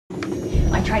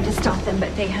I tried to stop them,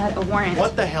 but they had a warrant.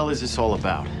 What the hell is this all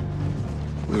about?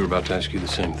 We were about to ask you the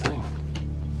same thing.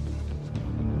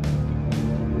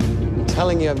 I'm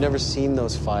telling you, I've never seen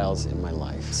those files in my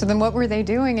life. So then what were they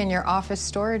doing in your office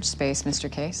storage space,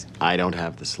 Mr. Case? I don't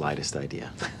have the slightest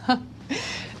idea.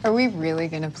 Are we really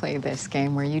going to play this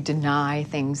game where you deny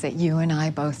things that you and I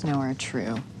both know are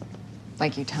true?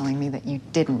 Like you telling me that you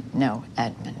didn't know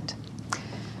Edmund.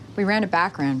 We ran a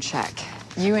background check.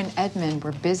 You and Edmund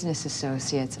were business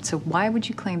associates, so why would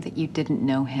you claim that you didn't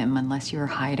know him unless you were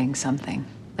hiding something?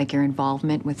 Like your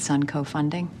involvement with Suncove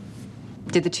funding?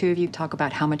 Did the two of you talk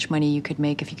about how much money you could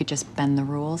make if you could just bend the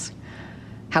rules?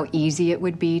 How easy it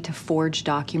would be to forge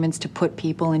documents to put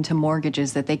people into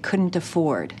mortgages that they couldn't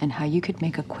afford, and how you could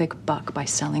make a quick buck by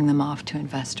selling them off to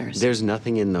investors? There's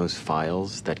nothing in those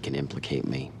files that can implicate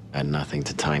me, and nothing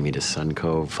to tie me to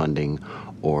Suncove funding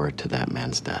or to that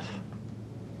man's death.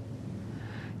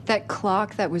 That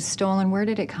clock that was stolen, where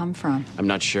did it come from? I'm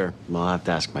not sure. I'll have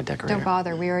to ask my decorator. Don't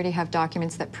bother. We already have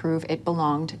documents that prove it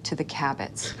belonged to the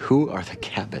Cabots. Who are the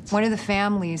Cabots? One of the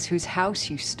families whose house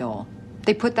you stole.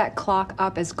 They put that clock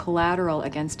up as collateral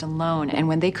against a loan, and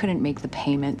when they couldn't make the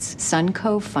payments,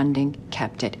 Suncove funding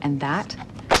kept it, and that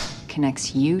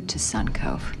connects you to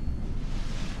Suncove.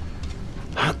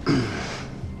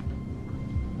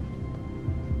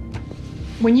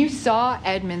 When you saw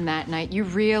Edmund that night, you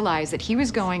realized that he was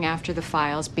going after the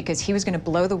files because he was going to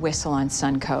blow the whistle on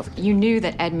Suncove. You knew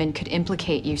that Edmund could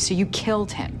implicate you, so you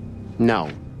killed him.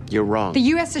 No. You're wrong. The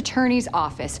U.S. Attorney's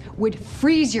Office would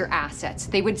freeze your assets.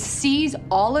 They would seize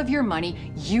all of your money.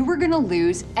 You were going to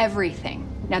lose everything.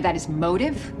 Now, that is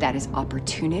motive, that is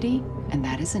opportunity, and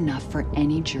that is enough for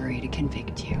any jury to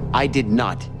convict you. I did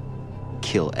not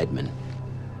kill Edmund.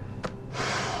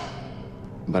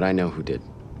 But I know who did.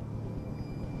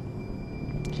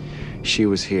 She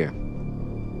was here.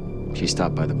 She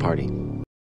stopped by the party.